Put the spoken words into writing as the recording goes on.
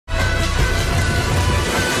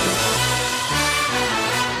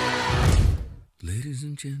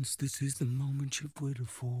gents, this is the moment you've waited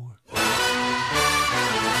for.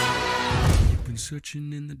 You've been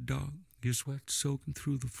searching in the dark, your sweat soaking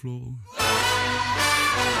through the floor.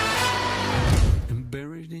 And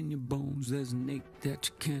buried in your bones, there's an ache that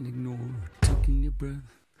you can't ignore. Taking your breath,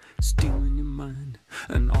 stealing your mind,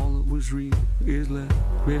 and all that was real is left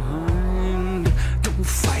behind. Don't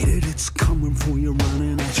fight it, it's coming for you,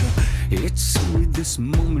 running at you. It's only this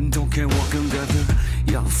moment, don't care what can gather.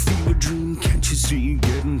 Your fever dream, can't you see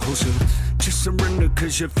getting closer? Just surrender,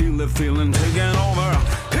 cause you feel the feeling taking over.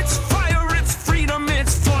 It's fire, it's freedom,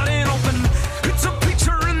 it's flooding